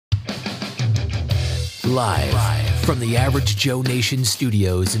Live from the Average Joe Nation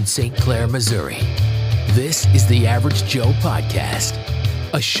studios in St. Clair, Missouri. This is the Average Joe Podcast,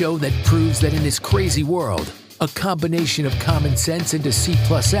 a show that proves that in this crazy world, a combination of common sense and a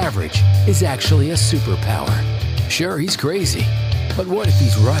C-plus average is actually a superpower. Sure, he's crazy, but what if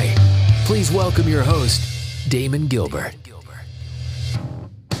he's right? Please welcome your host, Damon Gilbert.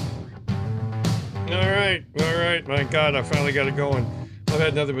 All right. My God, I finally got it going. I've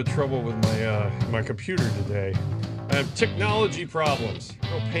had nothing but trouble with my computer today. I have technology problems,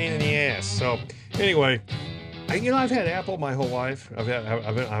 real pain in the ass. So anyway, I've had Apple my whole life.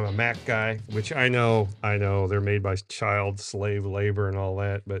 I'm a Mac guy, which I know they're made by child slave labor and all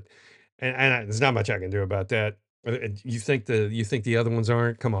that, but there's not much I can do about that. You think the other ones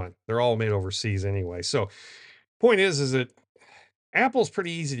aren't? Come on, they're all made overseas anyway. So point is that Apple's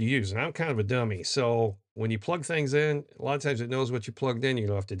pretty easy to use, and I'm kind of a dummy. So when you plug things in, a lot of times it knows what you plugged in. You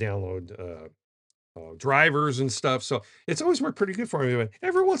don't have to download drivers and stuff. So it's always worked pretty good for me. But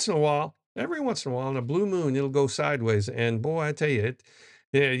every once in a while, on a blue moon, it'll go sideways. And boy, I tell you,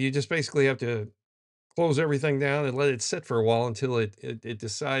 you just basically have to close everything down and let it sit for a while until it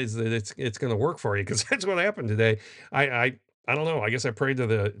decides that it's going to work for you. Because that's what happened today. I don't know. I guess I prayed to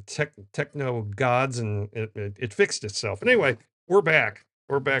the techno gods, and it fixed itself. But anyway, we're back.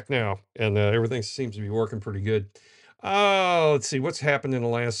 We're back now, and everything seems to be working pretty good. Let's see what's happened in the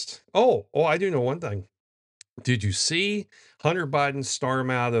last. I do know one thing. Did you see Hunter Biden storm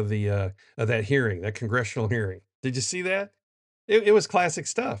out of that hearing, that congressional hearing? Did you see that? It was classic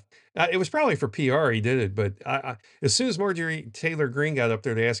stuff. It was probably for PR he did it, but as soon as Marjorie Taylor Greene got up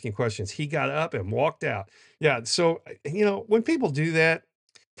there to asking questions, he got up and walked out. Yeah, so when people do that,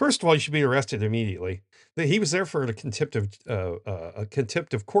 first of all, you should be arrested immediately. He was there for a contempt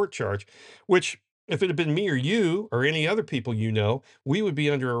of court charge, which if it had been me or you or any other people we would be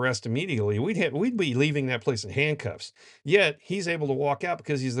under arrest immediately. We'd be leaving that place in handcuffs. Yet he's able to walk out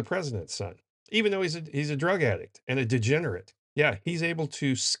because he's the president's son, even though he's a drug addict and a degenerate. Yeah, he's able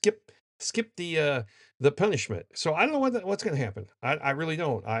to skip the punishment. So I don't know what's going to happen. I really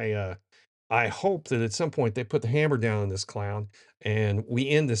don't. I hope that at some point they put the hammer down on this clown and we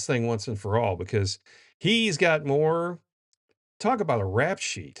end this thing once and for all, because he's got more. Talk about a rap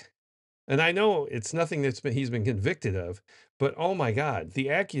sheet. And I know it's nothing he's been convicted of, but oh my God,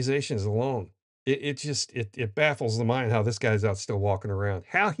 the accusations alone, it baffles the mind how this guy's out still walking around.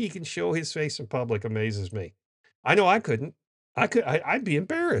 How he can show his face in public amazes me. I know I couldn't. I'd be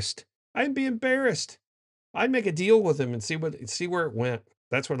embarrassed. I'd be embarrassed. I'd make a deal with him and see where it went.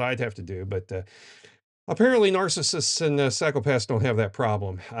 That's what I'd have to do. But apparently narcissists and psychopaths don't have that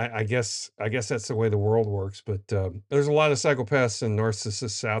problem. I guess that's the way the world works. But there's a lot of psychopaths and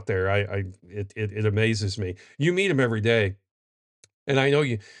narcissists out there. It amazes me. You meet them every day, and I know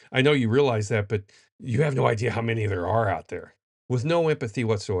you realize that, but you have no idea how many there are out there with no empathy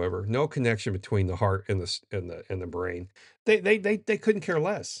whatsoever, no connection between the heart and the brain. They couldn't care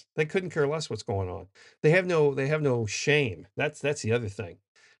less. They couldn't care less what's going on. They have no shame. That's the other thing.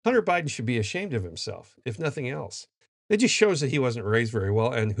 Hunter Biden should be ashamed of himself, if nothing else. It just shows that he wasn't raised very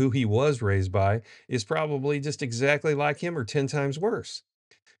well, and who he was raised by is probably just exactly like him or 10 times worse.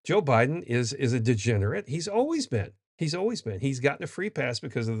 Joe Biden is a degenerate. He's always been. He's gotten a free pass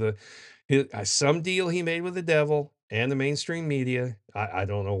because of some deal he made with the devil and the mainstream media. I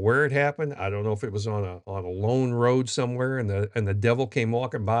don't know where it happened. I don't know if it was on a lone road somewhere, and the devil came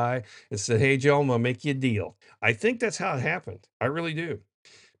walking by and said, "Hey, Joe, I'm gonna make you a deal." I think that's how it happened. I really do.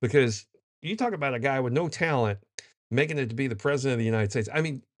 Because you talk about a guy with no talent making it to be the president of the United States. I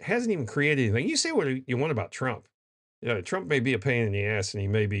mean, hasn't even created anything. You say what you want about Trump. Trump may be a pain in the ass, and he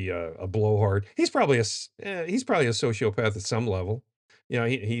may be a blowhard. He's probably a sociopath at some level.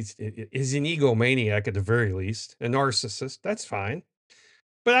 He's an egomaniac at the very least, a narcissist. That's fine,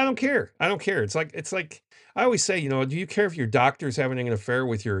 but I don't care. It's like I always say. Do you care if your doctor's having an affair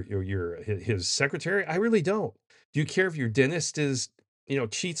with his secretary? I really don't. Do you care if your dentist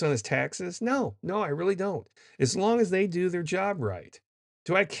cheats on his taxes? No, I really don't. As long as they do their job right.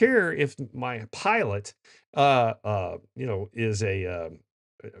 Do I care if my pilot, is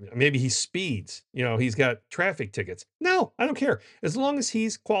maybe he speeds, he's got traffic tickets? No, I don't care. As long as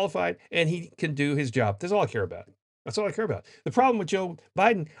he's qualified and he can do his job. That's all I care about. That's all I care about. The problem with Joe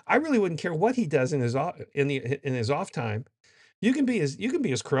Biden, I really wouldn't care what he does in his off time. You can be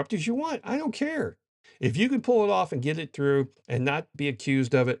as corrupt as you want. I don't care. If you can pull it off and get it through and not be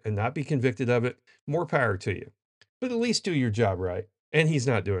accused of it and not be convicted of it, more power to you. But at least do your job right. And he's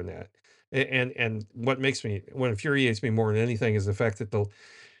not doing that. And what infuriates me more than anything is the fact that the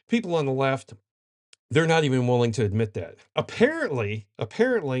people on the left, they're not even willing to admit that. Apparently,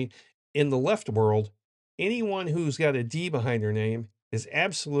 in the left world, anyone who's got a D behind their name is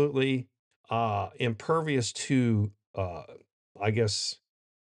absolutely impervious to, I guess,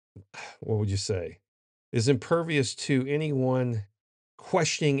 what would you say? Is impervious to anyone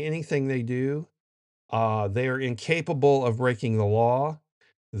questioning anything they do. They are incapable of breaking the law.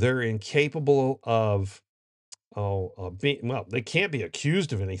 They're incapable of, well, they can't be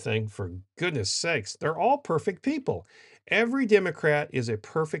accused of anything, for goodness sakes. They're all perfect people. Every Democrat is a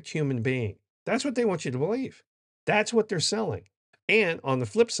perfect human being. That's what they want you to believe. That's what they're selling. And on the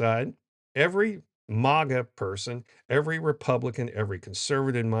flip side, every MAGA person, every Republican, every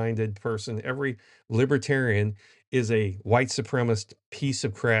conservative minded person, every libertarian is a white supremacist piece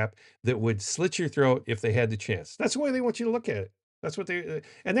of crap that would slit your throat if they had the chance. That's the way they want you to look at it. That's what they,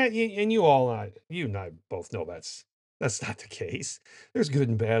 and that, and you and I both know that's not the case. There's good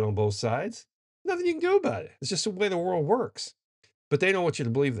and bad on both sides. Nothing you can do about it. It's just the way the world works. But they don't want you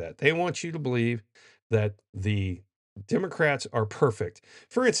to believe that. They want you to believe that the Democrats are perfect.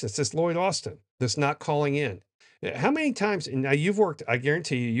 For instance, this Lloyd Austin, this not calling in. How many times, and now you've worked, I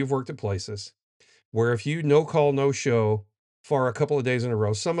guarantee you've worked at places where if you no call, no show for a couple of days in a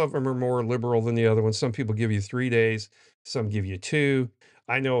row, some of them are more liberal than the other ones. Some people give you 3 days, some give you 2.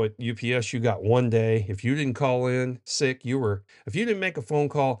 I know at UPS, you got 1 day. If you didn't call in sick, if you didn't make a phone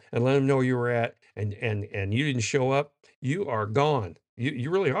call and let them know you were at, and you didn't show up, you are gone.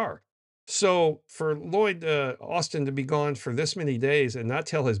 You really are. So for Lloyd Austin to be gone for this many days and not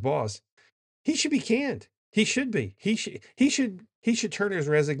tell his boss, he should be canned. He should be. He should turn his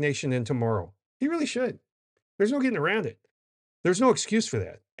resignation in tomorrow. He really should. There's no getting around it. There's no excuse for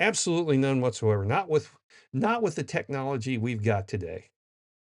that. Absolutely none whatsoever. Not with the technology we've got today.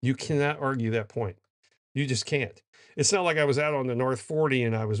 You cannot argue that point. You just can't. It's not like I was out on the North 40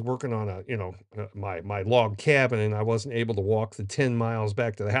 and I was working on my log cabin and I wasn't able to walk the 10 miles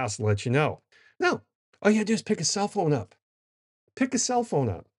back to the house to let you know. No. All you gotta do is pick a cell phone up. Pick a cell phone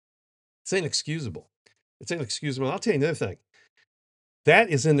up. It's inexcusable. It's inexcusable. I'll tell you another thing. That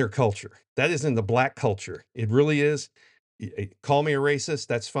is in their culture. That is in the black culture. It really is. Call me a racist.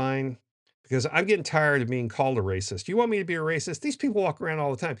 That's fine. Because I'm getting tired of being called a racist. You want me to be a racist? These people walk around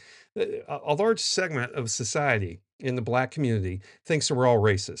all the time. A large segment of society in the black community thinks that we're all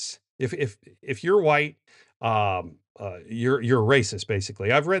racists. If you're white, you're a racist,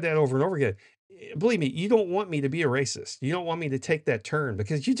 basically. I've read that over and over again. Believe me, you don't want me to be a racist. You don't want me to take that turn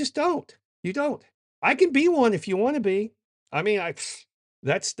because you just don't. You don't. I can be one if you want to be. I mean, if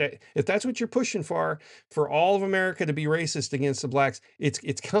that's what you're pushing for all of America to be racist against the blacks,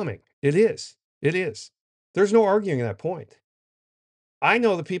 it's coming. It is. It is. There's no arguing that point. I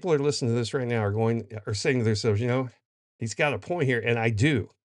know the people that are listening to this right now are saying to themselves, he's got a point here, and I do.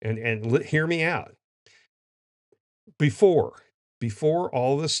 And hear me out. Before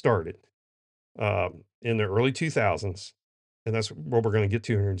all of this started, in the early 2000s, and that's what we're going to get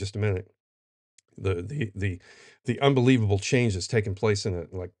to here in just a minute. The unbelievable change that's taken place in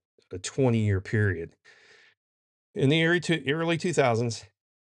a 20-year period. In the early 2000s,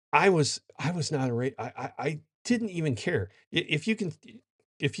 I was not I didn't even care. If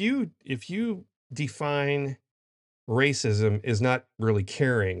you define racism as not really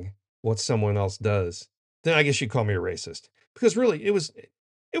caring what someone else does, then I guess you'd call me a racist. Because really, it was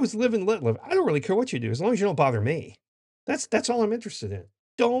live and let live. I don't really care what you do as long as you don't bother me. That's all I'm interested in.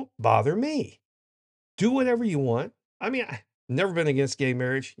 Don't bother me. Do whatever you want. I mean, I've never been against gay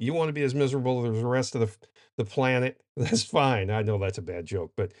marriage. You want to be as miserable as the rest of the planet? That's fine. I know that's a bad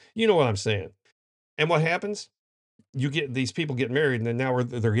joke, but you know what I'm saying. And what happens? You get these people get married, and then now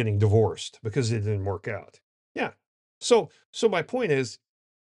they're getting divorced because it didn't work out. Yeah. So my point is,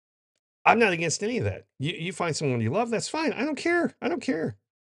 I'm not against any of that. You find someone you love, that's fine. I don't care. I don't care.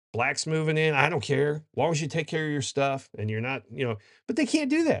 Blacks moving in, I don't care. As long as you take care of your stuff and you're not, but they can't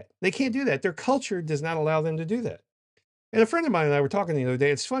do that. They can't do that. Their culture does not allow them to do that. And a friend of mine and I were talking the other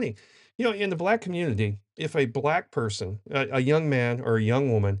day. It's funny, in the black community, if a black person, a young man or a young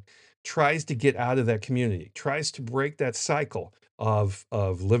woman, tries to get out of that community, tries to break that cycle of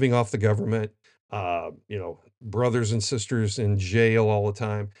living off the government, brothers and sisters in jail all the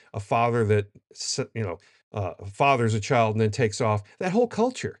time, a father that fathers a child and then takes off, that whole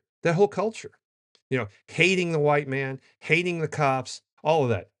culture, hating the white man, hating the cops, all of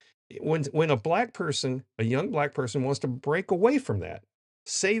that. When a young black person wants to break away from that,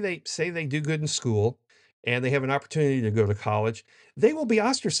 say they do good in school and they have an opportunity to go to college, they will be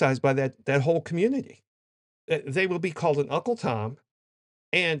ostracized by that whole community. They will be called an Uncle Tom.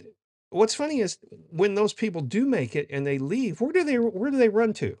 And what's funny is when those people do make it and they leave, where do they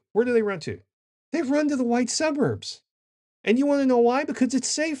run to? Where do they run to? They run to the white suburbs. And you want to know why? Because it's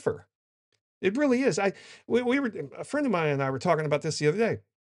safer. It really is. We were a friend of mine and I were talking about this the other day.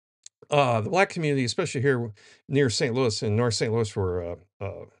 The black community, especially here near St. Louis, in North St. Louis, where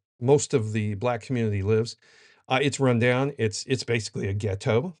most of the black community lives, it's run down. It's basically a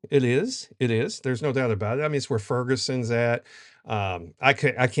ghetto. It is. It is. There's no doubt about it. I mean, it's where Ferguson's at. I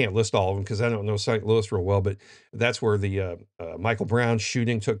can't list all of them because I don't know St. Louis real well, but that's where the Michael Brown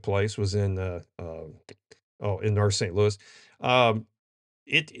shooting took place. Was in in North St. Louis. Um,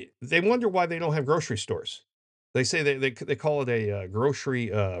 they wonder why they don't have grocery stores. They say they call it a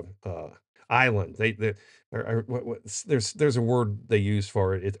grocery island. They there's a word they use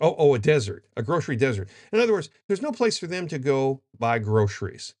for it. It's a desert, a grocery desert. In other words, there's no place for them to go buy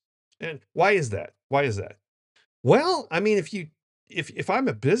groceries. And why is that? Why is that? Well, I mean, if I'm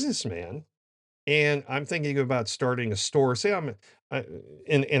a businessman and I'm thinking about starting a store. Say I,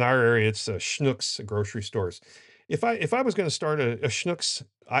 in our area, it's Schnucks grocery stores. If I was going to start a Schnucks,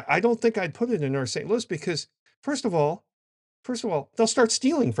 I don't think I'd put it in North St. Louis because first of all, they'll start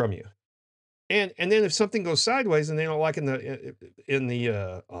stealing from you, and then if something goes sideways and they don't like in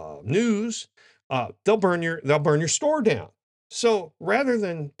the news, they'll burn your store down. So rather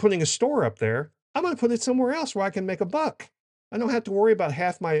than putting a store up there, I'm going to put it somewhere else where I can make a buck. I don't have to worry about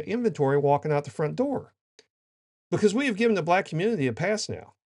half my inventory walking out the front door because we have given the black community a pass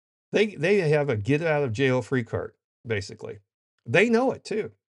now. They have a get out of jail free card, basically. They know it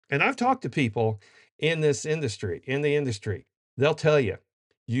too. And I've talked to people in this industry, in the industry. They'll tell you,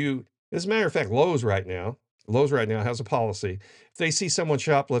 as a matter of fact, Lowe's right now has a policy. If they see someone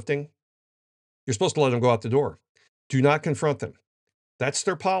shoplifting, you're supposed to let them go out the door. Do not confront them. That's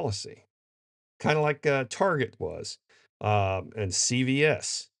their policy. Kind of like Target was, and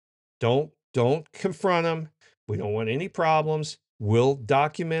CVS. Don't confront them. We don't want any problems. We'll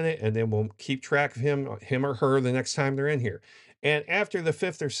document it, and then we'll keep track of him or her the next time they're in here. And after the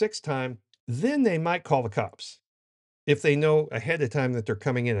fifth or sixth time, then they might call the cops if they know ahead of time that they're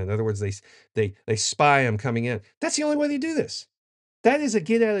coming in. In other words, they spy them coming in. That's the only way they do this. That is a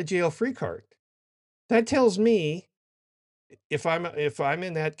get out of jail free card. That tells me if I'm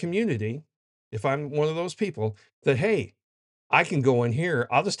in that community, if I'm one of those people that, hey, I can go in here.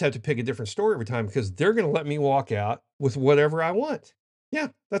 I'll just have to pick a different store every time because they're going to let me walk out with whatever I want. Yeah,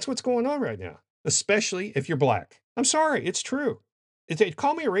 that's what's going on right now, especially if you're black. I'm sorry, it's true. They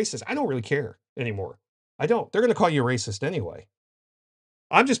call me a racist. I don't really care anymore. I don't. They're going to call you a racist anyway.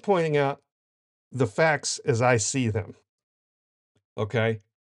 I'm just pointing out the facts as I see them. Okay.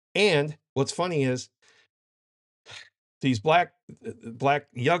 And what's funny is these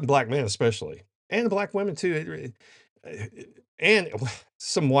young black men, especially, and black women too, and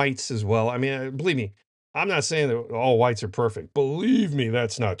some whites as well. I mean, believe me, I'm not saying that all whites are perfect. Believe me,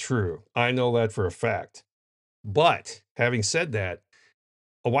 that's not true. I know that for a fact. But having said that,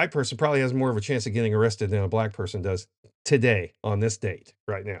 a white person probably has more of a chance of getting arrested than a black person does today on this date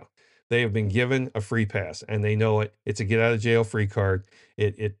right now. They have been given a free pass and they know it. It's a get out of jail free card.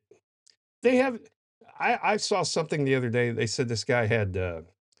 They have. I saw something the other day. They said this guy had, they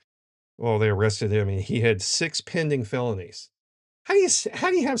arrested him and he had 6 pending felonies. How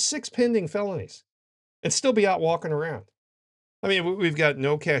do you have 6 pending felonies and still be out walking around? I mean, we've got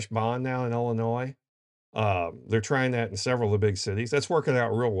no cash bond now in Illinois. They're trying that in several of the big cities. That's working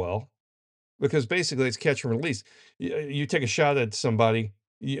out real well because basically it's catch and release. You take a shot at somebody,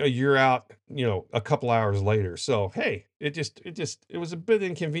 you're out, a couple hours later. So, hey, it was a bit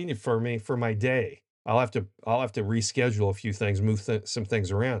inconvenient for me for my day. I'll have to reschedule a few things, move some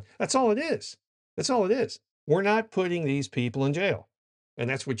things around. That's all it is. That's all it is. We're not putting these people in jail, and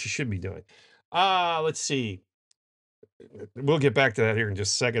that's what you should be doing. Let's see. We'll get back to that here in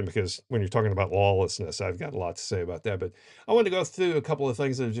just a second because when you're talking about lawlessness, I've got a lot to say about that. But I want to go through a couple of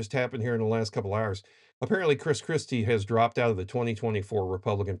things that have just happened here in the last couple hours. Apparently, Chris Christie has dropped out of the 2024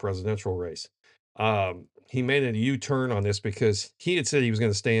 Republican presidential race. He made a U-turn on this because he had said he was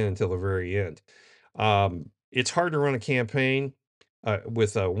going to stay in until the very end. It's hard to run a campaign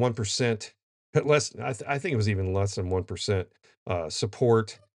with 1% less. I think it was even less than 1%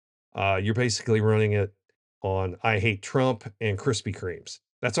 support. You're basically running it on I hate Trump and Krispy Kremes.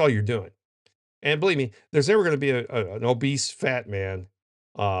 That's all you're doing. And believe me, there's never going to be an obese fat man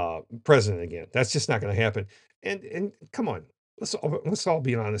president again. That's just not going to happen. And come on, let's all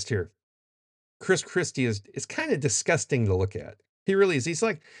be honest here. Chris Christie is kind of disgusting to look at. He really is. He's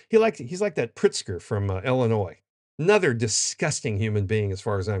like that Pritzker from Illinois. Another disgusting human being, as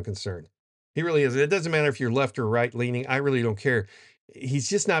far as I'm concerned. He really is. It doesn't matter if you're left or right leaning. I really don't care. He's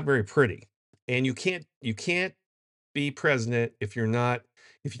just not very pretty, and you can't be president if you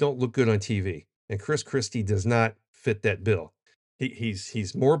don't look good on TV. And Chris Christie does not fit that bill.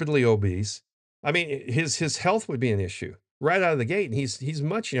 He's morbidly obese. I mean, his health would be an issue right out of the gate, and he's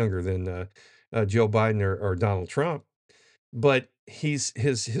much younger than Joe Biden or Donald Trump. But his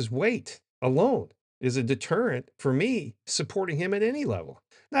weight alone is a deterrent for me supporting him at any level.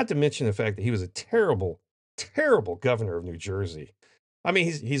 Not to mention the fact that he was a terrible, terrible governor of New Jersey. I mean,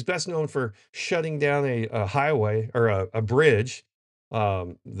 he's best known for shutting down a highway or a bridge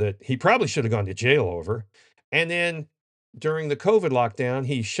that he probably should have gone to jail over. And then during the COVID lockdown,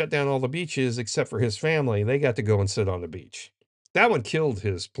 he shut down all the beaches except for his family. They got to go and sit on the beach. That one killed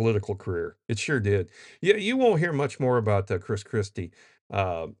his political career. It sure did. You won't hear much more about Chris Christie.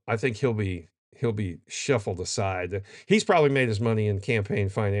 I think he'll be shuffled aside. He's probably made his money in campaign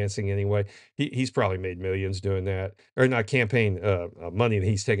financing anyway. He's probably made millions doing that, or not campaign money that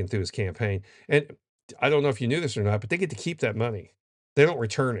he's taken through his campaign. And I don't know if you knew this or not, but they get to keep that money. They don't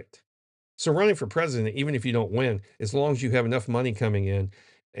return it. So running for president, even if you don't win, as long as you have enough money coming in,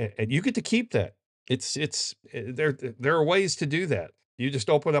 and you get to keep that. There are ways to do that. You just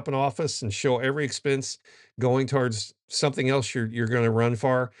open up an office and show every expense going towards something else you're going to run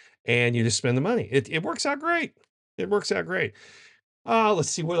for, and you just spend the money. It works out great. It works out great. Let's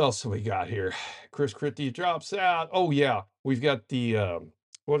see what else have we got here. Chris Christie drops out. Oh yeah, we've got the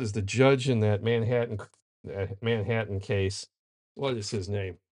what is the judge in that Manhattan case? What is his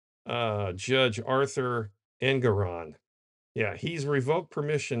name? Judge Arthur Engoron. Yeah, he's revoked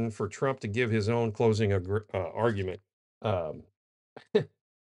permission for Trump to give his own closing argument. Um,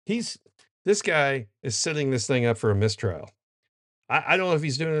 he's this guy is setting this thing up for a mistrial. I don't know if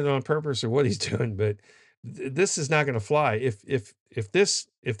he's doing it on purpose or what he's doing, but this is not going to fly.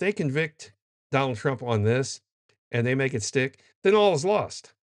 If they convict Donald Trump on this and they make it stick, then all is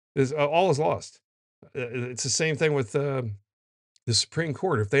lost. All is lost. It's the same thing with the Supreme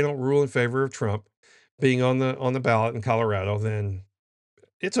Court. If they don't rule in favor of Trump being on the ballot in Colorado, then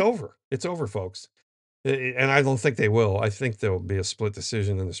it's over. It's over, folks. And I don't think they will. I think there'll be a split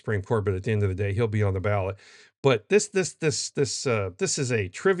decision in the Supreme Court, but at the end of the day, he'll be on the ballot. But this is a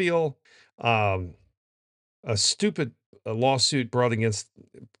trivial, um, a stupid lawsuit brought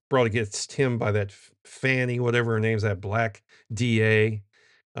against him by that Fanny, whatever her name's, that black DA.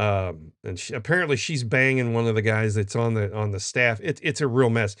 And apparently she's banging one of the guys that's on the staff. It's a real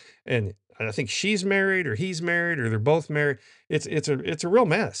mess. And I think she's married or he's married or they're both married. It's a real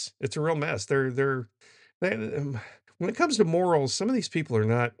mess. It's a real mess. When it comes to morals, some of these people are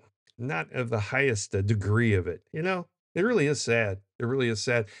not of the highest degree of it. It really is sad. It really is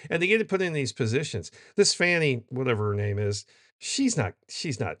sad. And they get put in these positions. This Fanny, whatever her name is, she's not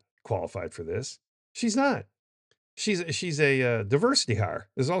qualified for this. She's not. She's a diversity hire.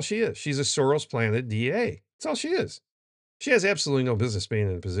 Is all she is. She's a Soros planted DA. That's all she is. She has absolutely no business being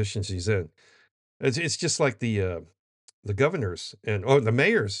in the position she's in. It's just like the governors and the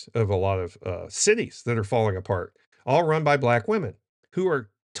mayors of a lot of cities that are falling apart, all run by black women who are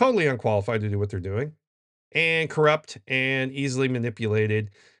totally unqualified to do what they're doing and corrupt and easily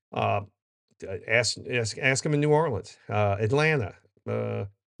manipulated. Uh, ask them in New Orleans, Atlanta,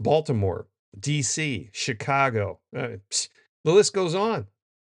 Baltimore, D.C., Chicago. The list goes on.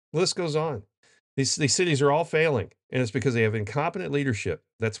 The list goes on. These cities are all failing, and it's because they have incompetent leadership.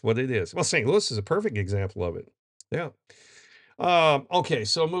 That's what it is. Well, St. Louis is a perfect example of it. Yeah. Okay,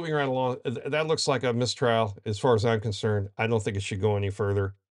 so moving right along, that looks like a mistrial as far as I'm concerned. I don't think it should go any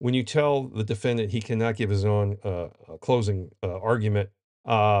further. When you tell the defendant he cannot give his own closing argument,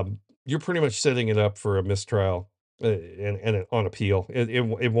 you're pretty much setting it up for a mistrial and on appeal.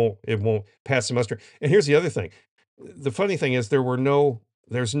 It won't pass the muster. And here's the other thing: the funny thing is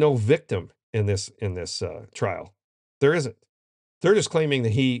there's no victim in this trial. There isn't. They're just claiming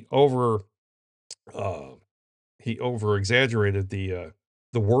that uh, he over exaggerated the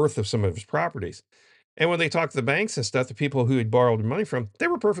worth of some of his properties. And when they talked to the banks and stuff, the people who had borrowed money from, they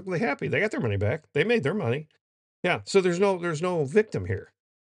were perfectly happy. They got their money back. They made their money. Yeah. So there's no victim here.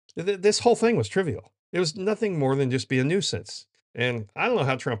 This whole thing was trivial. It was nothing more than just be a nuisance. And I don't know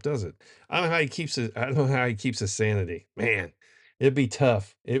how Trump does it. I don't know how he keeps his sanity. Man, it'd be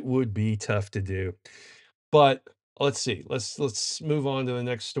tough. It would be tough to do. But let's see. Let's move on to the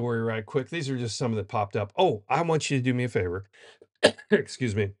next story right quick. These are just some that popped up. Oh, I want you to do me a favor.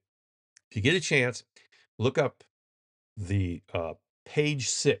 Excuse me. If you get a chance, look up the page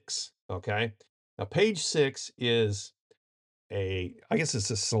 6. Okay. Now, page 6 is I guess it's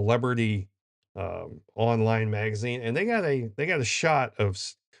a celebrity online magazine, and they got a shot of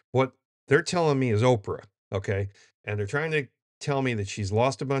what they're telling me is Oprah. Okay. And they're trying to tell me that she's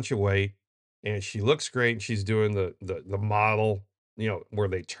lost a bunch of weight and she looks great and she's doing the model, where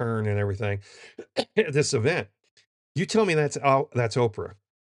they turn and everything at this event. You tell me that's Oprah.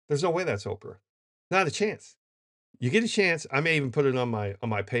 There's no way that's Oprah. Not a chance. You get a chance. I may even put it on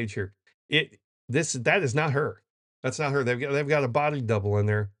my page here. It that is not her. That's not her. They've got a body double in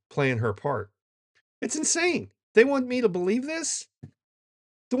there playing her part. It's insane. They want me to believe this?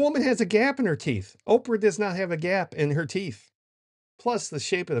 The woman has a gap in her teeth. Oprah does not have a gap in her teeth. Plus, the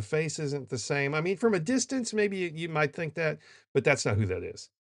shape of the face isn't the same. I mean, from a distance, maybe you might think that, but that's not who that is.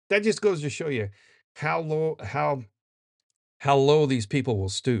 That just goes to show you how low how low these people will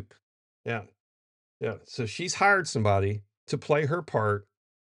stoop. Yeah, yeah. So she's hired somebody to play her part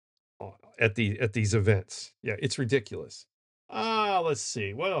at these events. Yeah, it's ridiculous. Let's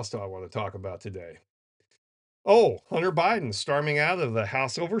see. What else do I want to talk about today? Oh, Hunter Biden storming out of the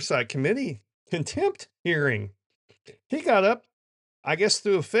House Oversight Committee contempt hearing. He got up, I guess,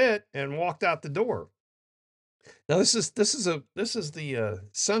 threw a fit and walked out the door. Now this is the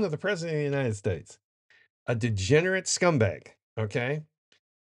son of the president of the United States, a degenerate scumbag. Okay,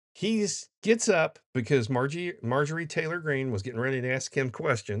 he's gets up because Marjorie Taylor Greene was getting ready to ask him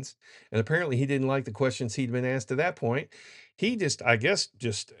questions, and apparently he didn't like the questions he'd been asked to that point. He just, I guess,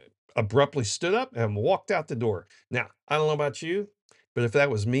 just abruptly stood up and walked out the door. Now, I don't know about you, but if that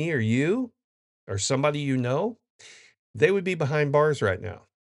was me or you or somebody you know, they would be behind bars right now.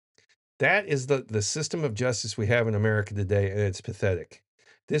 That is the system of justice we have in America today, and it's pathetic.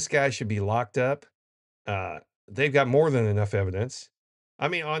 This guy should be locked up. Uh, they've got more than enough evidence. I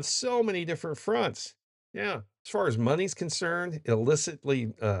mean, on so many different fronts. Yeah, as far as money's concerned, illicit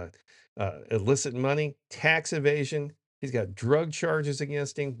money, tax evasion. He's got drug charges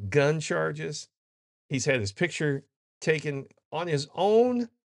against him, gun charges. He's had his picture taken on his own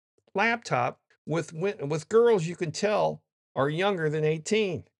laptop with girls you can tell are younger than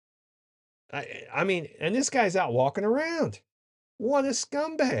 18. I mean, and this guy's out walking around. What a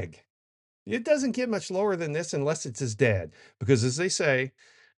scumbag. It doesn't get much lower than this unless it's his dad, because as they say,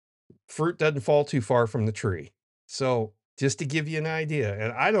 fruit doesn't fall too far from the tree. So just to give you an idea,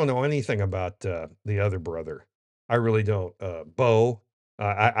 and I don't know anything about the other brother. I really don't. Bo,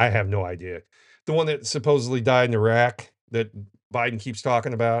 I have no idea. The one that supposedly died in Iraq that Biden keeps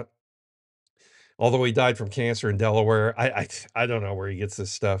talking about, although he died from cancer in Delaware. I don't know where he gets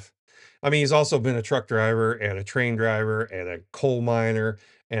this stuff. I mean, he's also been a truck driver and a train driver and a coal miner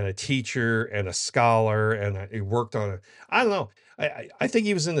and a teacher and a scholar, and he worked on a. I don't know. I think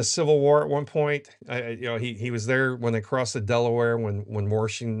he was in the Civil War at one point. He was there when they crossed the Delaware when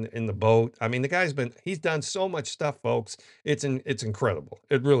washing in the boat. I mean, the he's done so much stuff, folks. It's incredible.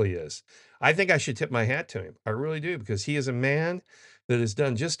 It really is. I think I should tip my hat to him. I really do, because he is a man that has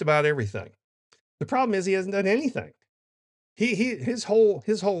done just about everything. The problem is he hasn't done anything. His whole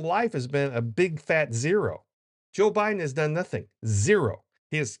life has been a big fat zero. Joe Biden has done nothing. Zero.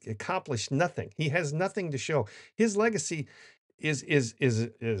 He has accomplished nothing. He has nothing to show. His legacy is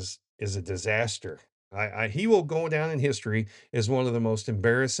a disaster. He will go down in history as one of the most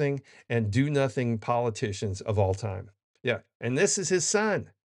embarrassing and do nothing politicians of all time. Yeah, and this is his son,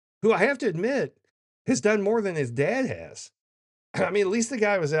 who I have to admit has done more than his dad has. I mean, at least the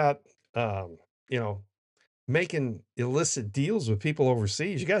guy was out, um, you know, making illicit deals with people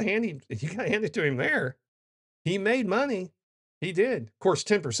overseas. You got to hand it to him there. He made money. He did. Of course,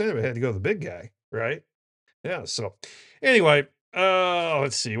 10% of it had to go to the big guy, right? Yeah. So anyway,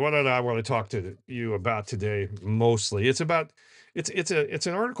 let's see. What did I want to talk to you about today? Mostly it's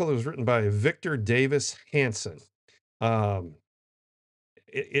an article that was written by Victor Davis Hanson. Um,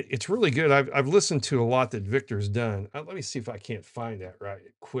 it's really good. I've listened to a lot that Victor's done. Let me see if I can't find that right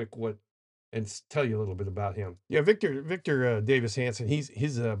quick. Tell you a little bit about him. Yeah, Victor Davis Hanson.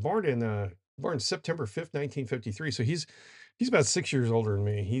 He's born September 5th, 1953. So he's about 6 years older than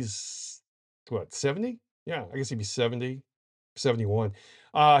me. He's what, 70? Yeah, I guess he'd be 70, 71.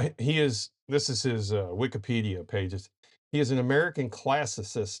 This is his Wikipedia pages. He is an American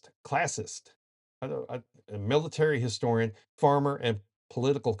classicist, a military historian, farmer, and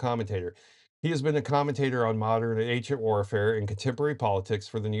political commentator. He has been a commentator on modern and ancient warfare and contemporary politics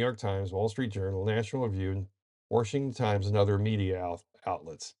for the New York Times, Wall Street Journal, National Review, Washington Times, and other media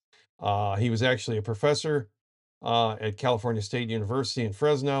outlets. He was actually a professor at California State University in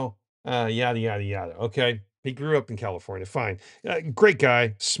Fresno, yada, yada, yada. Okay. He grew up in California. Fine. Great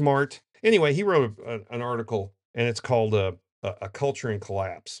guy, smart. Anyway, he wrote an article, and it's called A Culture in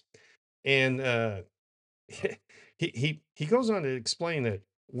Collapse. And he goes on to explain that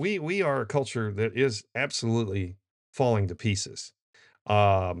we are a culture that is absolutely falling to pieces.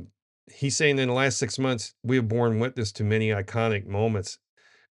 Um, he's saying in the last 6 months, we have borne witness to many iconic moments,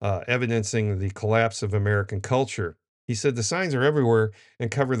 evidencing the collapse of American culture. He said the signs are everywhere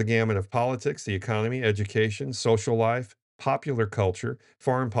and cover the gamut of politics, the economy, education, social life, popular culture,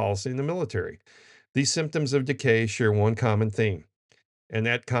 foreign policy, and the military. These symptoms of decay share one common theme, and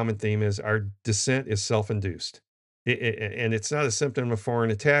that common theme is our descent is self-induced. And it's not a symptom of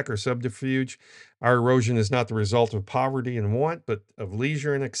foreign attack or subterfuge. Our erosion is not the result of poverty and want, but of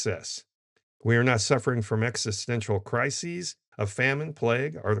leisure and excess. We are not suffering from existential crises of famine,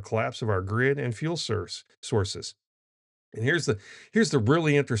 plague, or the collapse of our grid and fuel sources. And here's the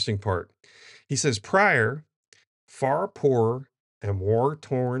really interesting part. He says prior, far poorer and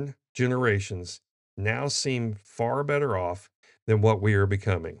war-torn generations now seem far better off than what we are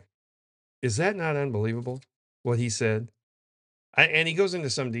becoming. Is that not unbelievable, what he said? And he goes into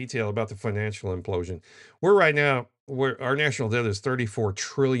some detail about the financial implosion. We're right now, our national debt is $34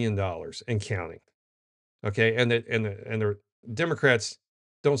 trillion and counting. Okay, and the Democrats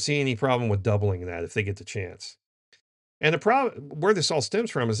don't see any problem with doubling that if they get the chance. And the problem where this all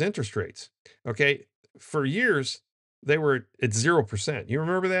stems from is interest rates. Okay, for years they were at 0%. You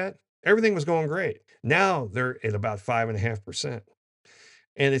remember that? Everything was going great. Now they're at about 5.5%.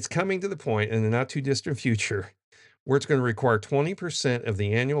 And it's coming to the point in the not too distant future where it's going to require 20% of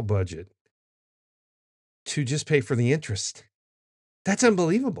the annual budget to just pay for the interest. That's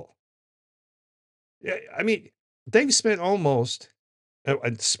unbelievable. Yeah, I mean, they've spent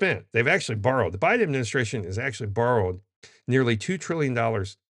they've actually borrowed. The Biden administration has actually borrowed nearly $2 trillion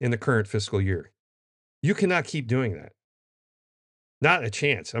in the current fiscal year. You cannot keep doing that. Not a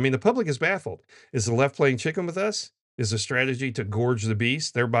chance. I mean, the public is baffled. Is the left playing chicken with us? Is the strategy to gorge the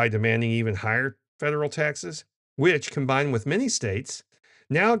beast, thereby demanding even higher federal taxes, which, combined with many states,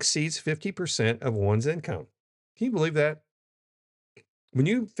 now exceeds 50% of one's income? Can you believe that? When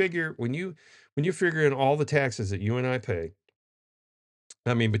you figure in all the taxes that you and I pay,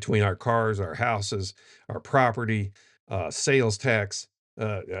 I mean, between our cars, our houses, our property, sales tax,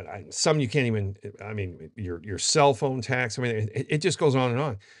 some you can't even, I mean, your cell phone tax. I mean, it just goes on and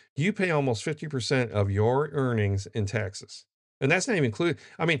on. You pay almost 50% of your earnings in taxes. And that's not even include,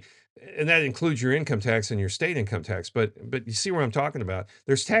 I mean, and that includes your income tax and your state income tax. But you see where I'm talking about?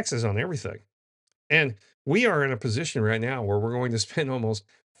 There's taxes on everything. And we are in a position right now where we're going to spend almost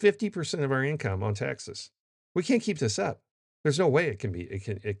 50% of our income on taxes. We can't keep this up. There's no way it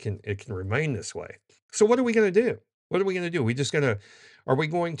can remain this way. So what are we going to do? What are we going to do? Are we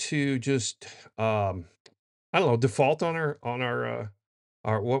going to just, I don't know, default on our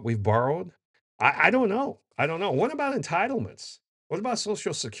what we've borrowed? I don't know. I don't know. What about entitlements? What about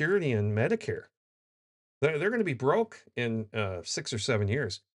Social Security and Medicare? They're going to be broke in 6 or 7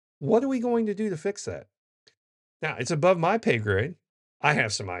 years. What are we going to do to fix that? Now, it's above my pay grade. I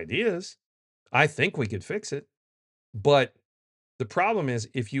have some ideas. I think we could fix it. But the problem is,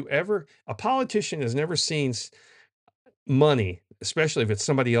 a politician has never seen money, especially if it's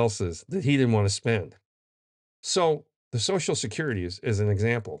somebody else's, that he didn't want to spend. So the Social Security is an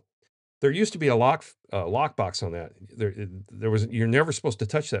example. There used to be a lockbox on that. You're never supposed to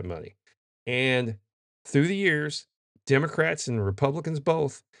touch that money. And through the years, Democrats and Republicans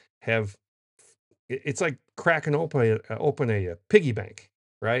both have. It's like cracking open a piggy bank,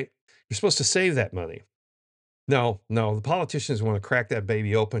 right? You're supposed to save that money. No, the politicians want to crack that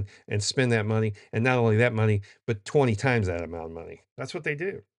baby open and spend that money, and not only that money, but 20 times that amount of money. That's what they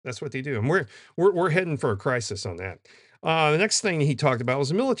do. And we're heading for a crisis on that. The next thing he talked about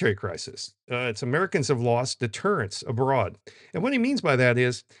was a military crisis. It's Americans have lost deterrence abroad, and what he means by that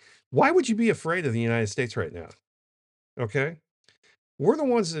is, why would you be afraid of the United States right now? Okay, we're the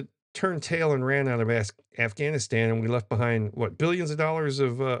ones that turned tail and ran out of Afghanistan, and we left behind billions of dollars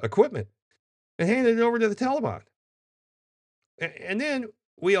of equipment and handed it over to the Taliban. And then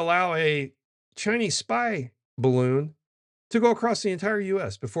we allow a Chinese spy balloon to go across the entire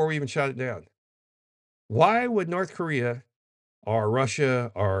U.S. before we even shot it down. Why would North Korea or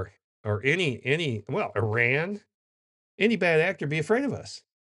Russia or Iran, any bad actor be afraid of us?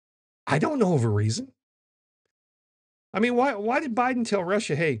 I don't know of a reason. I mean, why did Biden tell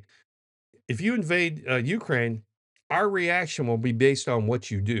Russia, hey, if you invade Ukraine, our reaction will be based on what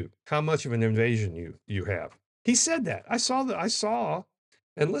you do, how much of an invasion you have? He said that. I saw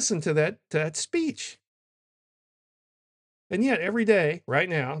and listened to that speech. And yet every day, right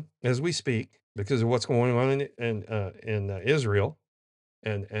now, as we speak, because of what's going on in Israel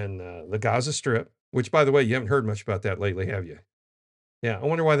and the Gaza Strip, which, by the way, you haven't heard much about that lately, have you? Yeah, I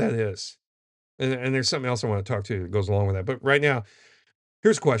wonder why that is. And there's something else I want to talk to that goes along with that. But right now,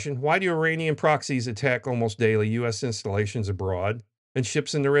 here's a question. Why do Iranian proxies attack almost daily U.S. installations abroad and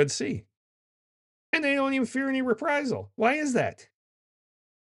ships in the Red Sea? And they don't even fear any reprisal. Why is that?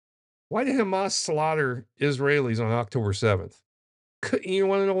 Why did Hamas slaughter Israelis on October 7th? You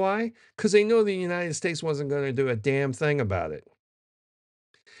want to know why? Because they know the United States wasn't going to do a damn thing about it.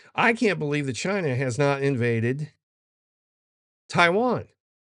 I can't believe that China has not invaded Taiwan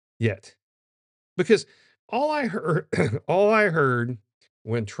yet. Because all I heard all I heard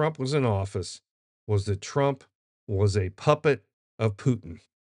when Trump was in office was that Trump was a puppet of Putin,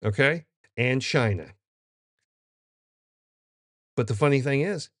 okay? And China. But the funny thing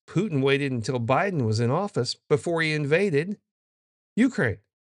is, Putin waited until Biden was in office before he invaded Ukraine.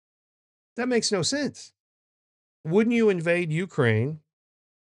 That makes no sense. Wouldn't you invade Ukraine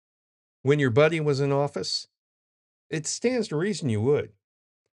when your buddy was in office? It stands to reason you would.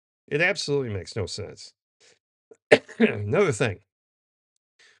 It absolutely makes no sense. Another thing,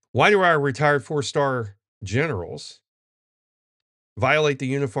 why do our retired four-star generals violate the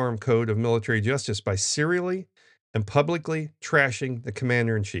Uniform Code of Military Justice by serially and publicly trashing the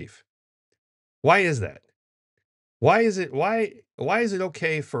commander-in-chief? Why is that? Why is it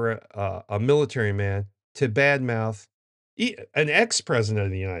okay for a military man to badmouth an ex-president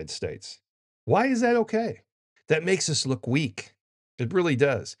of the United States? Why is that okay? That makes us look weak. It really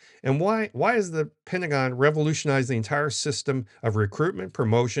does. And why is the Pentagon revolutionized the entire system of recruitment,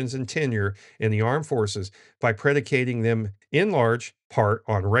 promotions, and tenure in the armed forces by predicating them in large part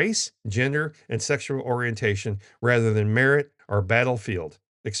on race, gender, and sexual orientation rather than merit or battlefield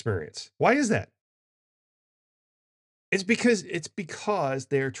experience? Why is that? It's because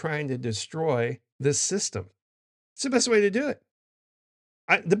they're trying to destroy this system. It's the best way to do it.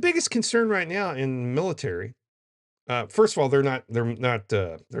 The biggest concern right now in the military, first of all, they're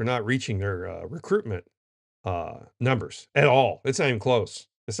not reaching their recruitment numbers at all. It's not even close.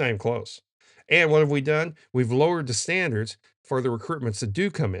 It's not even close. And what have we done? We've lowered the standards for the recruitments that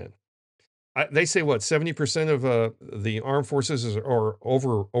do come in. They say what 70% of the armed forces are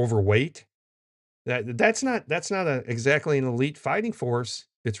overweight. That's not exactly an elite fighting force.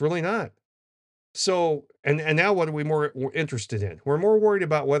 It's really not. So, and now what are we more interested in? We're more worried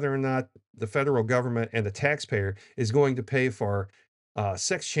about whether or not the federal government and the taxpayer is going to pay for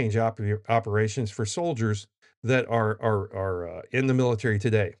sex change operations for soldiers that are in the military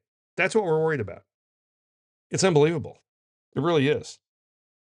today. That's what we're worried about. It's unbelievable. It really is.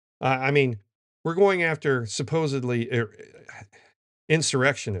 I mean, we're going after supposedly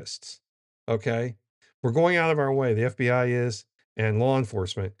insurrectionists. Okay, we're going out of our way. The FBI is, and law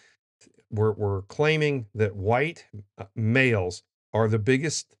enforcement. We're claiming that white males are the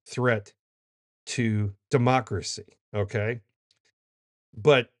biggest threat to democracy. Okay,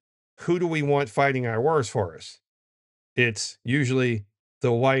 but who do we want fighting our wars for us? It's usually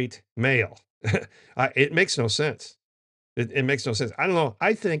the white male. It makes no sense. It makes no sense. I don't know.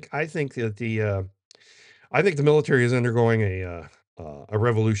 I think the military is undergoing a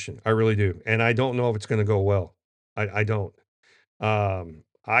revolution. I really do, and I don't know if it's going to go well. I don't.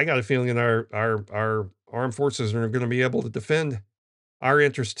 I got a feeling that our armed forces are going to be able to defend our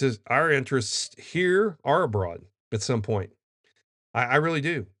interests here or abroad at some point. I really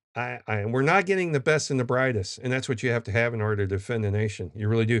do. We're not getting the best and the brightest, and that's what you have to have in order to defend the nation. You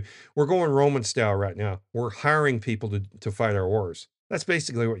really do. We're going Roman style right now. We're hiring people to fight our wars. That's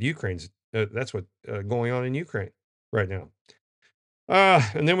basically what that's what going on in Ukraine right now.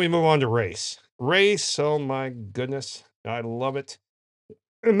 And then we move on to race. Race, oh my goodness, I love it.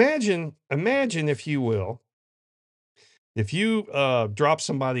 Imagine if you will, if you drop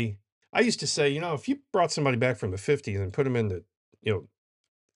somebody. I used to say, if you brought somebody back from the '50s and put them into, you know,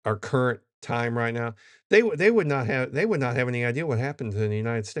 our current time right now, they would not have any idea what happened in the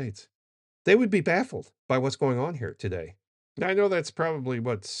United States. They would be baffled by what's going on here today. Now, I know that's probably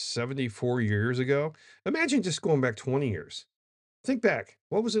what 74 years ago. Imagine just going back 20 years. Think back.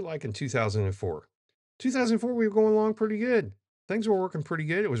 What was it like in 2004? 2004, we were going along pretty good. Things were working pretty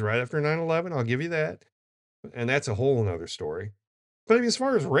good. It was right after 9/11. I'll give you that. And that's a whole nother story. But I mean, as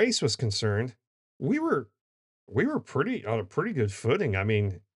far as race was concerned, we were we were pretty on a pretty good footing. I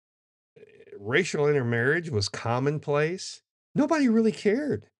mean, racial intermarriage was commonplace. Nobody really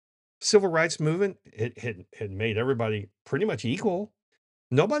cared. Civil rights movement, it had made everybody pretty much equal.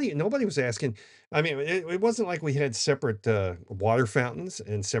 Nobody was asking. I mean, it wasn't like we had separate water fountains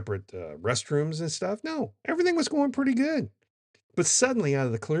and separate restrooms and stuff. No, everything was going pretty good. But suddenly,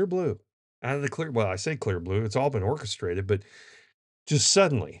 well, I say clear blue, it's all been orchestrated, but just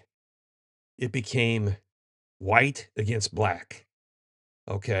suddenly, it became white against black.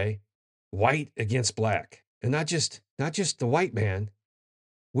 Okay, white against black, and not just the white man.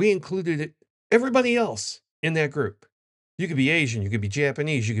 We included everybody else in that group. You could be Asian, you could be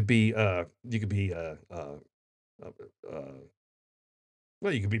Japanese, uh, uh,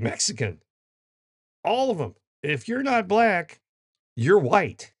 well, you could be Mexican. All of them. If you're not black, you're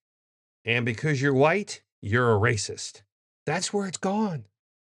white, and because you're white, you're a racist. That's where it's gone.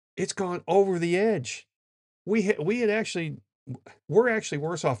 It's gone over the edge. We had actually, we're actually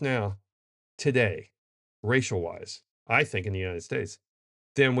worse off now today, racial wise, I think, in the United States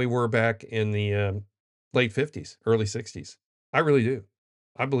than we were back in the late 50s, early 60s. I really do.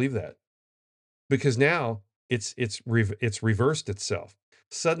 I believe that because now it's reversed itself.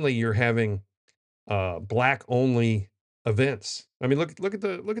 Suddenly you're having black only events. I mean, look at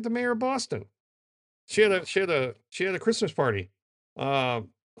the mayor of Boston. She had a Christmas party. Uh,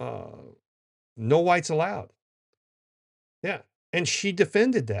 uh, no whites allowed. Yeah, and she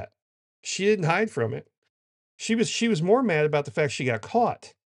defended that. She didn't hide from it. She was more mad about the fact she got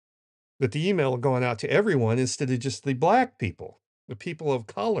caught. That the email going out to everyone instead of just the black people, the people of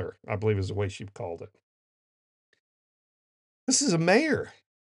color, I believe is the way she called it. This is a mayor,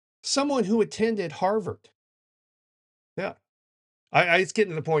 someone who attended Harvard. Yeah. It's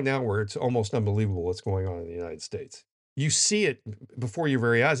getting to the point now where it's almost unbelievable what's going on in the United States. You see it before your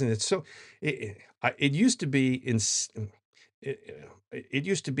very eyes, and it's so. It used to be it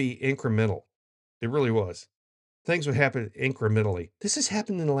used to be incremental. It really was. Things would happen incrementally. This has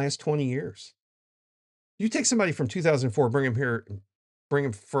happened in the last 20 years. You take somebody from 2004, bring them here, bring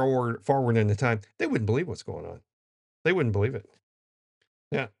them forward in the time, they wouldn't believe what's going on. They wouldn't believe it.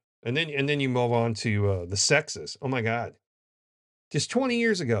 Yeah, and then you move on to the sexes. Oh my God, just 20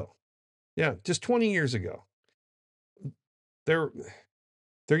 years ago. Yeah, just 20 years ago. There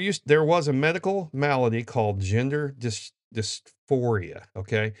there was a medical malady called gender dysphoria.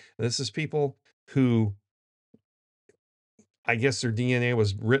 Okay, this is people who, I guess, their DNA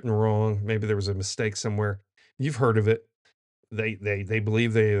was written wrong. Maybe there was a mistake somewhere. You've heard of it. They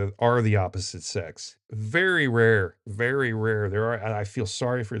believe they are the opposite sex. Very rare, very rare. And I feel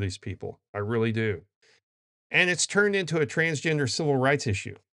sorry for these people. I really do. And it's turned into a transgender civil rights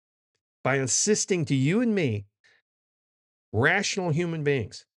issue by insisting to you and me, rational human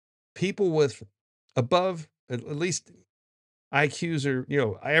beings, people with above at least IQs or,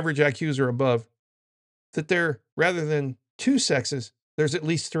 average IQs or above, that there, rather than two sexes, there's at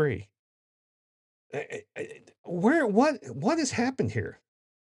least three. What has happened here?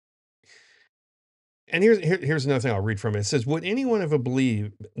 And here's another thing I'll read from it. It says, would anyone have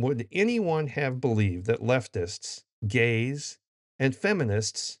believed that leftists, gays, and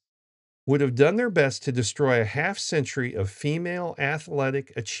feminists would have done their best to destroy a half century of female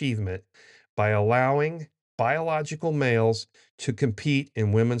athletic achievement by allowing biological males to compete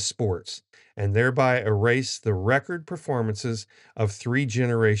in women's sports and thereby erase the record performances of 3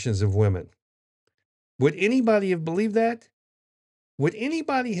 generations of women? Would anybody have believed that? Would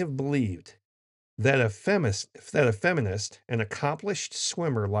anybody have believed that a feminist, an accomplished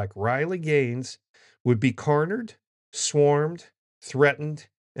swimmer like Riley Gaines, would be cornered, swarmed, threatened,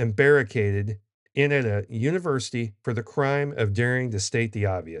 and barricaded in at a university for the crime of daring to state the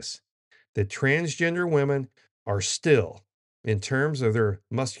obvious, that transgender women are still, in terms of their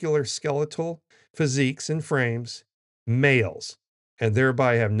muscular skeletal physiques and frames, males, and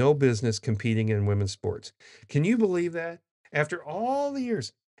thereby have no business competing in women's sports? Can you believe that? After all the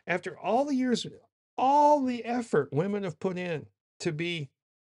years, after all the years, all the effort women have put in to be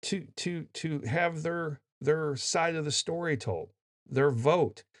to have their side of the story told, their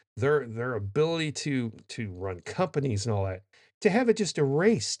vote, their ability to run companies and all that, to have it just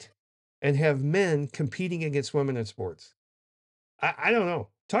erased and have men competing against women in sports. I don't know.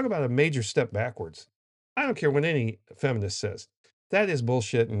 Talk about a major step backwards. I don't care what any feminist says. That is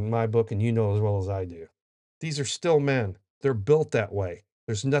bullshit in my book, and you know as well as I do. These are still men. They're built that way.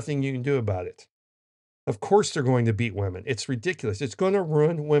 There's nothing you can do about it. Of course they're going to beat women. It's ridiculous. It's going to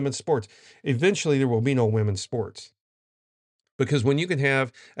ruin women's sports. Eventually there will be no women's sports. Because when you can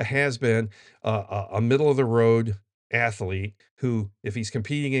have a has-been, a middle of the road athlete who, if he's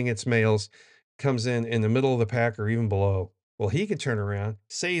competing against males, comes in the middle of the pack or even below, well, he can turn around,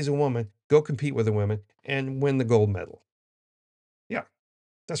 say he's a woman, go compete with a woman, and win the gold medal. Yeah,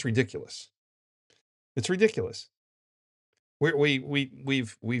 that's ridiculous. It's ridiculous.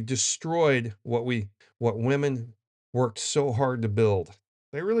 We've destroyed what women worked so hard to build.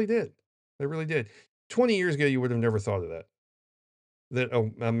 They really did. They really did. 20 years ago, you would have never thought of that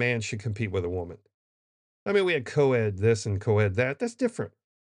a man should compete with a woman. I mean, we had co-ed this and co-ed that. That's different.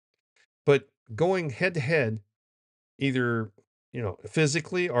 But going head to head, either,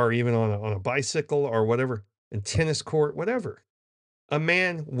 physically or even on a bicycle or whatever, in tennis court, whatever, a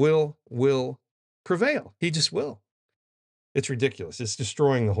man will prevail. He just will. It's ridiculous. It's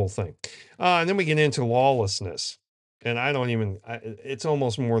destroying the whole thing. And then we get into lawlessness. And it's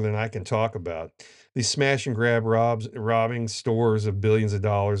almost more than I can talk about. These smash and grab robbing stores of billions of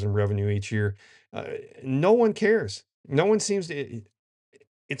dollars in revenue each year. No one cares. No one seems to.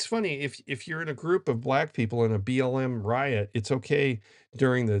 it's funny if you're in a group of black people in a BLM riot, it's okay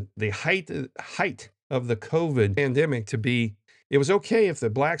during the height of the COVID pandemic to be. It was okay if the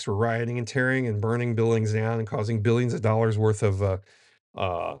blacks were rioting and tearing and burning buildings down and causing billions of dollars worth of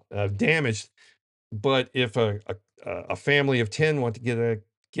damage. But if a family of 10 want to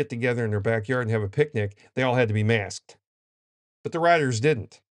get together in their backyard and have a picnic, they all had to be masked. But the rioters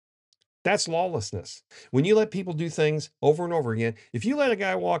didn't. That's lawlessness. When you let people do things over and over again, if you let a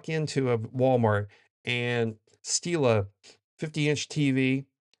guy walk into a Walmart and steal a 50-inch TV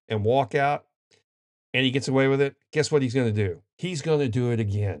and walk out and he gets away with it, guess what he's going to do? He's going to do it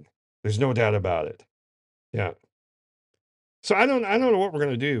again. There's no doubt about it. Yeah. So I don't know what we're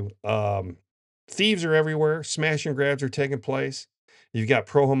going to do. Thieves are everywhere. Smash and grabs are taking place. You've got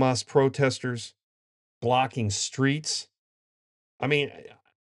pro-Hamas protesters blocking streets. I mean,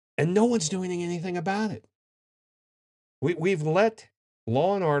 and no one's doing anything about it. We've let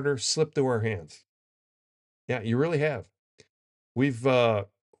law and order slip through our hands. Yeah, you really have. We've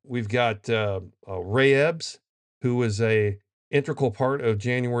got Ray Ebbs, who was a integral part of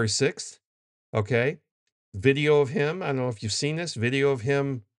January 6th. Okay, video of him. I don't know if you've seen this video of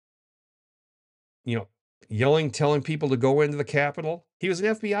him. Yelling, telling people to go into the Capitol. He was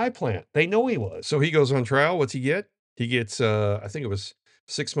an FBI plant. They know he was. So he goes on trial. What's he get? He gets, I think it was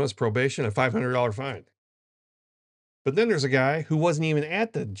 6 months probation, a $500 fine. But then there's a guy who wasn't even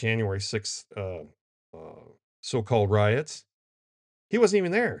at the January 6th so-called riots. He wasn't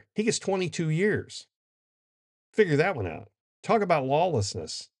even there. He gets 22 years. Figure that one out. Talk about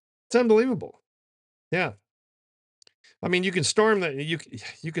lawlessness. It's unbelievable. Yeah. I mean, you can storm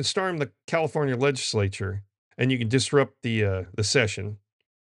the California legislature and you can disrupt the session.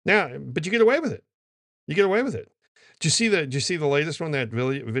 Now, but you get away with it. You get away with it. Did you see the latest one? That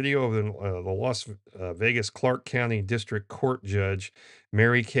video of the Las Vegas Clark County District Court Judge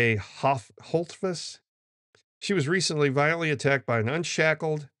Mary Kay Holtfuss. She was recently violently attacked by an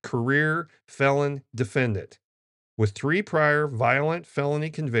unshackled career felon defendant with 3 prior violent felony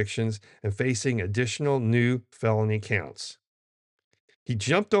convictions and facing additional new felony counts. He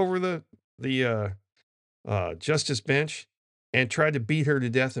jumped over the justice bench and tried to beat her to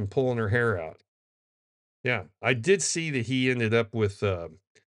death and pulling her hair out. Yeah, I did see that he ended up with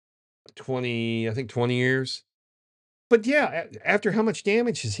 20 years. But yeah, after how much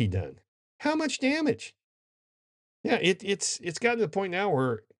damage has he done? How much damage? Yeah, it's gotten to the point now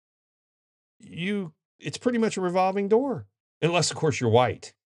where it's pretty much a revolving door. Unless, of course, you're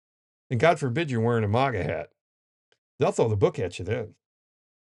white. And God forbid you're wearing a MAGA hat. They'll throw the book at you then.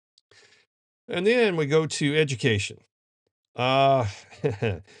 And then we go to education.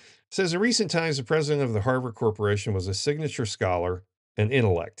 Says in recent times, the president of the Harvard Corporation was a signature scholar and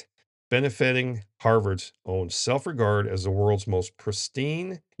intellect, benefiting Harvard's own self-regard as the world's most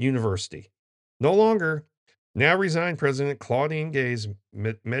pristine university. No longer, now resigned President Claudine Gay's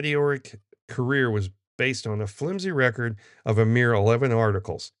meteoric career was based on a flimsy record of a mere 11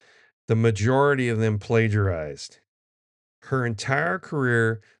 articles, the majority of them plagiarized. Her entire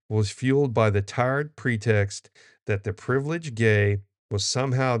career was fueled by the tired pretext that the privileged Gay was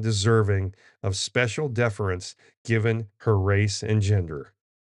somehow deserving of special deference given her race and gender.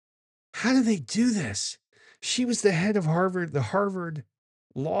 How do they do this? She was the head of Harvard, the Harvard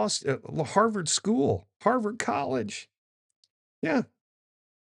Harvard School, Harvard College. Yeah.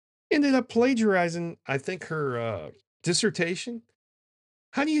 Ended up plagiarizing, I think, her dissertation.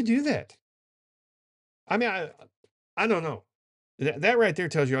 How do you do that? I mean, I don't know. That right there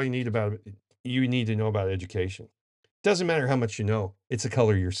tells you all you need to know about education. Doesn't matter how much you know. It's the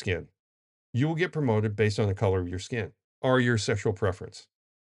color of your skin. You will get promoted based on the color of your skin or your sexual preference.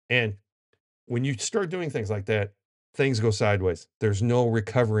 And when you start doing things like that, things go sideways. There's no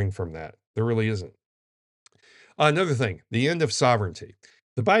recovering from that. There really isn't. Another thing, the end of sovereignty.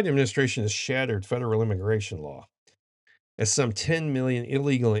 The Biden administration has shattered federal immigration law, as some 10 million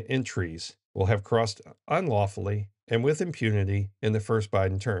illegal entries will have crossed unlawfully and with impunity in the first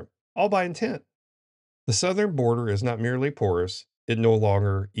Biden term, all by intent. The southern border is not merely porous, it no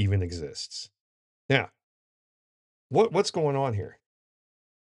longer even exists. Now, what's going on here?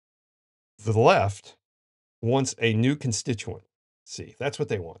 The left wants a new constituent. See, that's what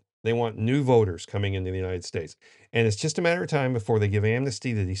they want. They want new voters coming into the United States. And it's just a matter of time before they give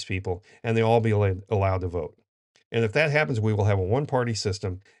amnesty to these people and they all be allowed to vote. And if that happens, we will have a one-party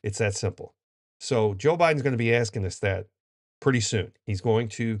system. It's that simple. So Joe Biden's going to be asking us that pretty soon. He's going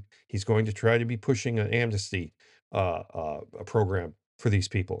to try to be pushing an amnesty a program for these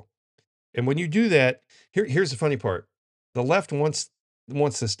people. And when you do that, here's the funny part. The left wants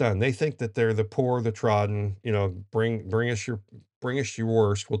wants this done. They think that they're the poor, the trodden, bring us your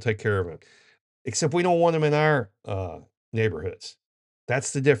worst, we'll take care of it. Except we don't want them in our neighborhoods.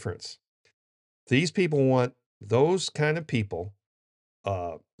 That's the difference. These people want those kind of people,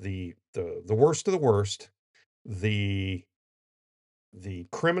 the worst of the worst, the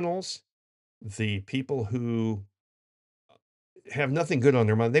criminals, the people who have nothing good on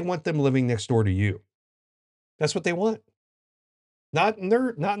their mind. They want them living next door to you. That's what they want. Not in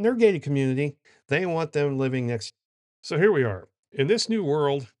their gated community. They want them living next. So here we are in this new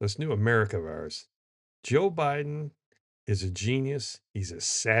world, this new America of ours. Joe Biden is a genius. He's a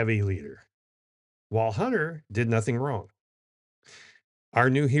savvy leader. While Hunter did nothing wrong. Our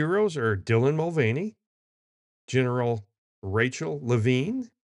new heroes are Dylan Mulvaney, General Rachel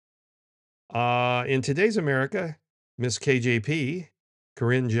Levine. In today's America, Miss KJP,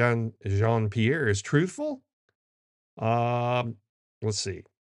 Corinne Jean-Pierre, is truthful. Let's see.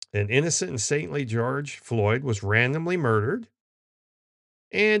 An innocent and saintly George Floyd was randomly murdered.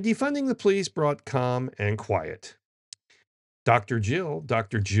 And defunding the police brought calm and quiet. Dr. Jill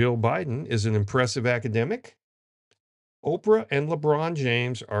Biden is an impressive academic. Oprah and LeBron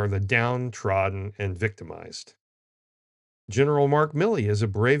James are the downtrodden and victimized. General Mark Milley is a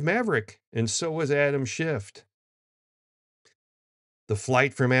brave maverick, and so is Adam Schiff. The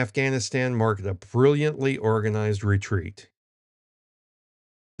flight from Afghanistan marked a brilliantly organized retreat.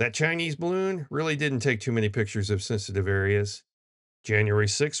 That Chinese balloon really didn't take too many pictures of sensitive areas. January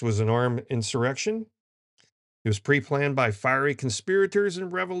 6th was an armed insurrection. It was pre-planned by fiery conspirators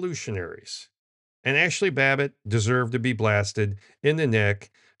and revolutionaries. And Ashley Babbitt deserved to be blasted in the neck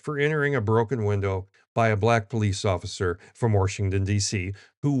for entering a broken window by a black police officer from Washington, D.C.,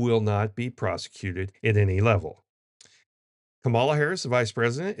 who will not be prosecuted at any level. Kamala Harris, the vice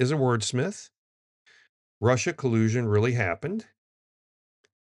president, is a wordsmith. Russia collusion really happened.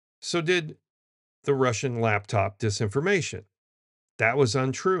 So did the Russian laptop disinformation. That was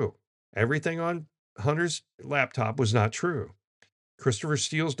untrue. Everything on Hunter's laptop was not true. Christopher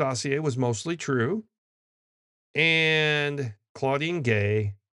Steele's dossier was mostly true. And Claudine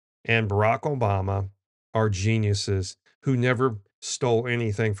Gay and Barack Obama are geniuses who never stole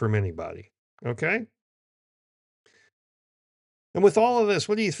anything from anybody. Okay? And with all of this,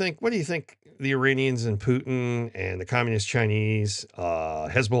 what do you think? What do you think the Iranians and Putin and the communist Chinese,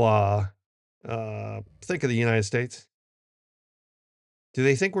 Hezbollah, think of the United States? Do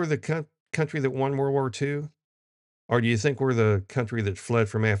they think we're the country that won World War II? Or do you think we're the country that fled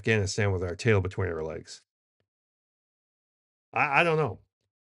from Afghanistan with our tail between our legs? I don't know.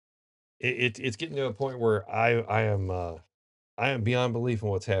 It's getting to a point where I am beyond belief in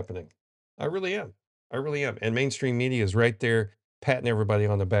what's happening. I really am. I really am. And mainstream media is right there patting everybody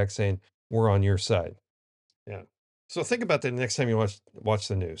on the back saying, we're on your side. Yeah. So think about that next time you watch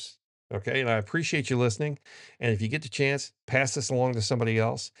the news. Okay. And I appreciate you listening. And if you get the chance, pass this along to somebody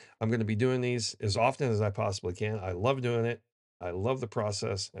else. I'm going to be doing these as often as I possibly can. I love doing it. I love the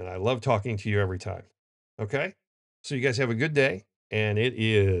process, and I love talking to you every time. Okay. So you guys have a good day. And it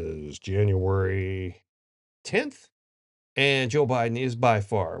is January 10th. And Joe Biden is by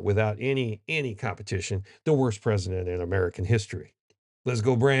far, without any competition, the worst president in American history. Let's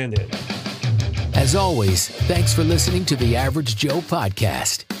go, Brandon. As always, thanks for listening to the Average Joe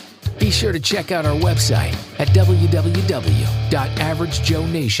podcast. Be sure to check out our website at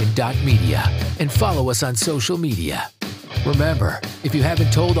www.averagejoenation.media and follow us on social media. Remember, if you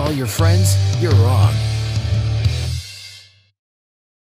haven't told all your friends, you're wrong.